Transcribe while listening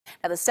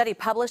Now, the study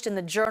published in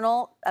the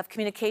Journal of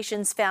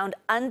Communications found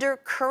under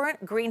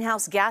current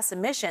greenhouse gas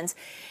emissions,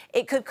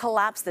 it could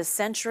collapse this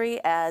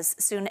century as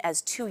soon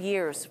as 2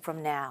 years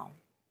from now.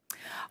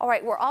 All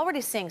right, we're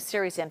already seeing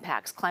serious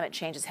impacts climate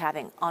change is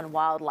having on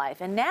wildlife.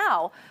 And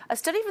now, a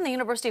study from the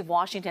University of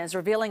Washington is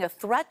revealing a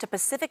threat to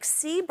Pacific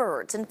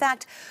seabirds. In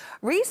fact,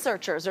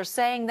 researchers are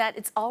saying that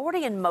it's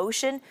already in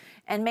motion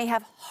and may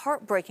have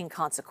heartbreaking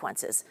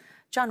consequences.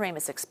 John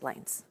Ramos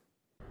explains.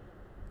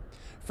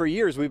 For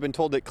years, we've been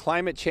told that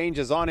climate change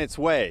is on its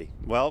way.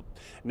 Well,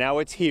 now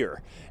it's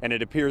here, and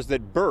it appears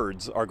that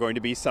birds are going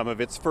to be some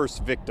of its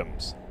first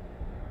victims.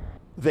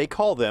 They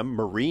call them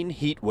marine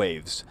heat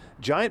waves,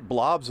 giant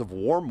blobs of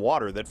warm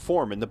water that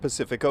form in the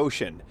Pacific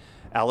Ocean.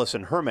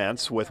 Allison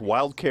Hermance with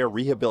Wildcare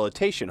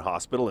Rehabilitation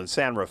Hospital in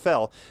San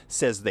Rafael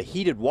says the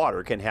heated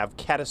water can have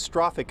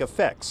catastrophic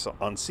effects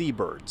on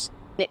seabirds.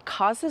 It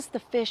causes the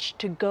fish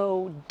to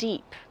go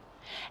deep.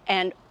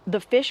 And the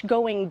fish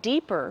going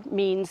deeper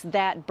means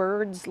that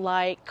birds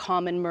like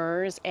common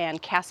murres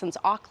and Cassin's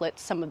auklets,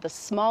 some of the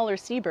smaller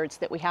seabirds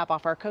that we have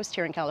off our coast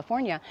here in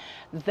California,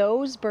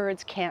 those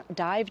birds can't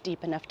dive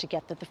deep enough to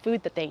get the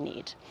food that they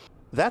need.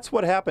 That's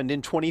what happened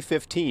in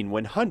 2015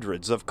 when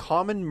hundreds of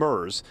common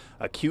murres,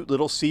 a cute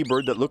little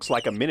seabird that looks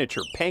like a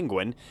miniature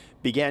penguin,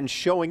 began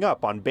showing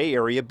up on Bay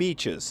Area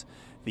beaches.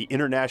 The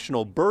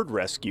International Bird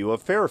Rescue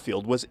of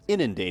Fairfield was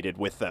inundated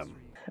with them.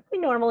 We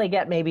normally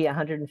get maybe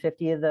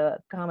 150 of the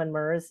common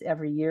murres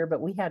every year,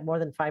 but we had more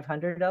than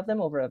 500 of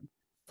them over a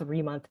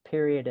 3-month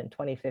period in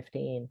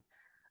 2015.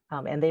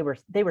 And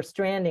they were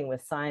stranding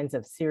with signs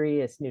of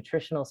serious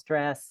nutritional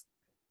stress.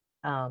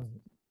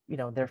 You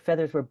know, their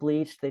feathers were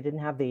bleached. They didn't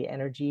have the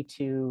energy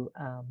to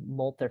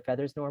molt their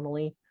feathers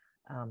normally.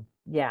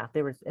 Yeah,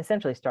 they were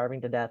essentially starving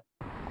to death.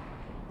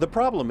 The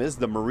problem is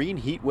the marine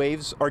heat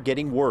waves are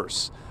getting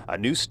worse. A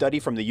new study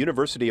from the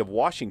University of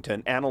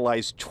Washington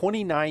analyzed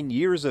 29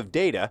 years of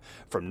data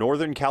from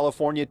Northern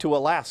California to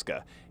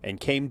Alaska and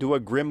came to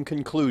a grim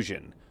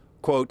conclusion.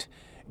 Quote,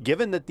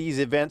 given that these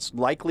events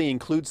likely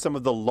include some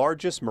of the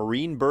largest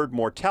marine bird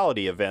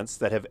mortality events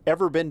that have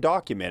ever been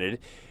documented,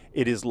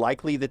 it is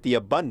likely that the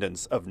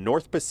abundance of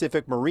North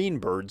Pacific marine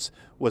birds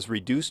was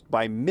reduced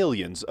by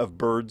millions of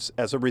birds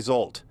as a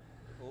result.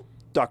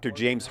 Dr.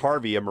 James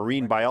Harvey, a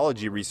marine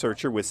biology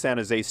researcher with San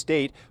Jose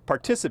State,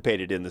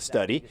 participated in the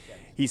study.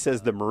 He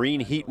says the marine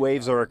heat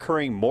waves are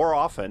occurring more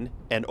often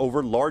and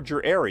over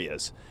larger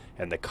areas,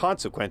 and the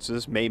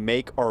consequences may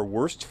make our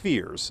worst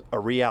fears a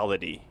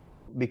reality.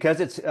 Because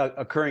it's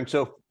occurring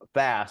so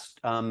fast,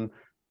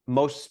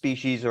 most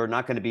species are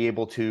not going to be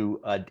able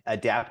to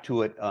adapt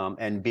to it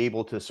and be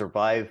able to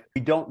survive. We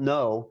don't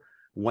know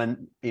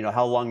when,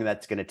 how long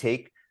that's going to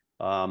take.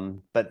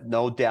 But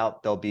no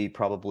doubt there'll be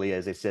probably,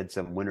 as I said,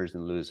 some winners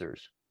and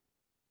losers.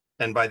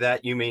 And by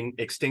that, you mean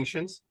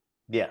extinctions?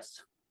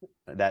 Yes,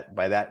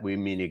 by that we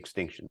mean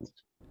extinctions.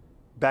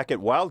 Back at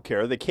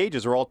Wildcare, the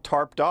cages are all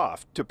tarped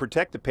off to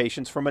protect the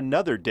patients from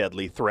another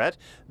deadly threat,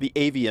 the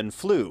avian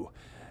flu.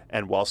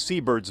 And while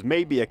seabirds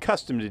may be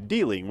accustomed to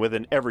dealing with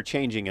an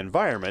ever-changing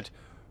environment,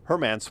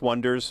 Hermance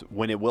wonders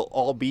when it will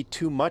all be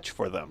too much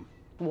for them.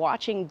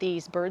 Watching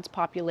these birds'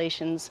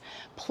 populations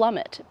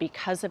plummet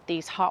because of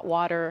these hot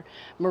water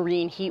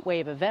marine heat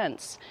wave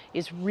events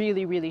is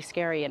really, really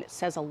scary, and it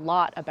says a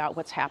lot about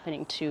what's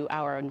happening to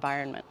our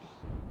environment.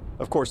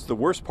 Of course, the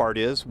worst part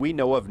is we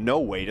know of no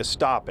way to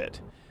stop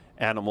it.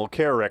 Animal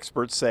care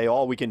experts say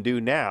all we can do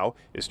now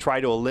is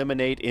try to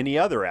eliminate any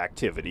other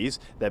activities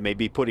that may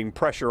be putting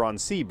pressure on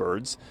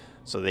seabirds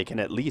so they can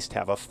at least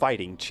have a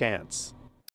fighting chance.